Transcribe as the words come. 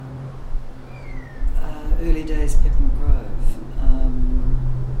early days Peppermint Grove.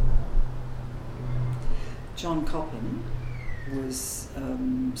 John Coppin was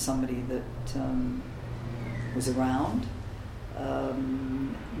somebody that was around.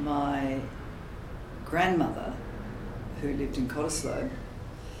 My grandmother, who lived in Cottesloe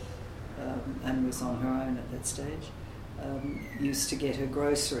and was on her own at that stage, used to get her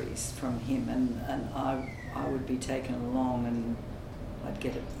groceries from him, and I would be taken along, and I'd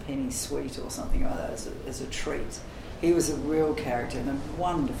get a penny sweet or something like that as a treat. He was a real character and a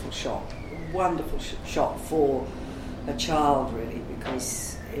wonderful shop for a child, really,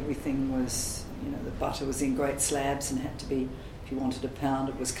 because everything was, the butter was in great slabs and had to be, if you wanted a pound,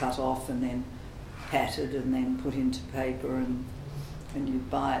 it was cut off and then patted and then put into paper, and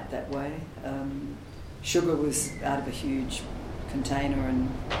you'd buy it that way. Sugar was out of a huge container and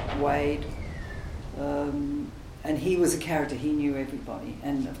weighed. And he was a character, he knew everybody.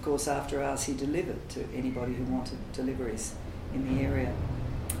 And of course, after hours, he delivered to anybody who wanted deliveries in the area.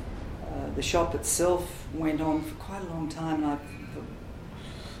 The shop itself went on for quite a long time, and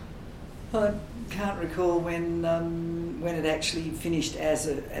I can't recall when it actually finished as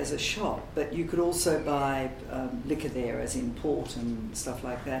a shop, but you could also buy liquor there, as in port and stuff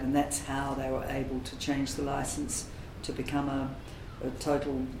like that, and that's how they were able to change the licence to become a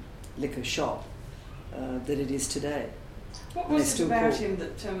total liquor shop that it is today. What was it about him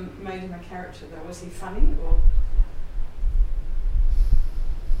that made him a character, though? Was he funny, or...?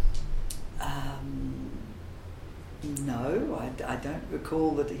 No, I don't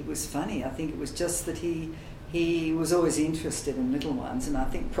recall that he was funny. I think it was just that he was always interested in little ones, and I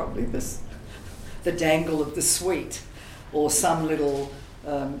think probably the dangle of the sweet or some little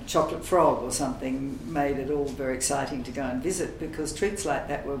chocolate frog or something made it all very exciting to go and visit, because treats like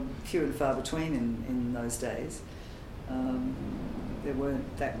that were few and far between in those days. There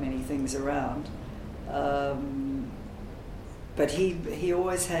weren't that many things around. But he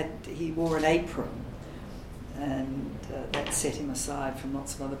wore an apron, and that set him aside from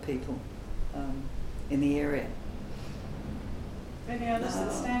lots of other people in the area. Any others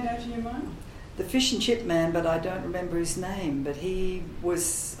that stand out in your mind? The fish and chip man, but I don't remember his name, but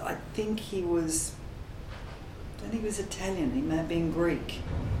I think he was Italian, he may have been Greek,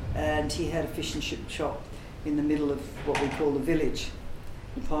 and he had a fish and chip shop in the middle of what we call the village,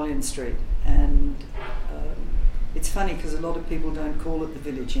 Napoleon Street, and it's funny because a lot of people don't call it the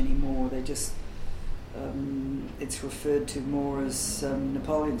village anymore. They just it's referred to more as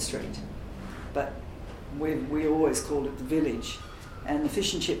Napoleon Street, but we always called it the village. And the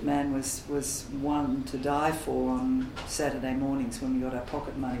fish and chip man was one to die for on Saturday mornings when we got our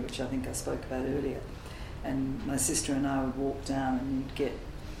pocket money, which I think I spoke about earlier. And my sister and I would walk down, and you'd get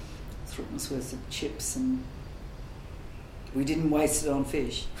threepence worth of chips, and we didn't waste it on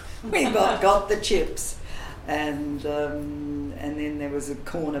fish. We got the chips. And then there was a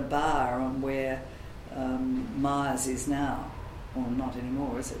corner bar on where Mars is now, or not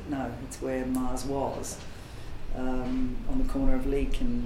anymore, is it? No, it's where Mars was, on the corner of Leek and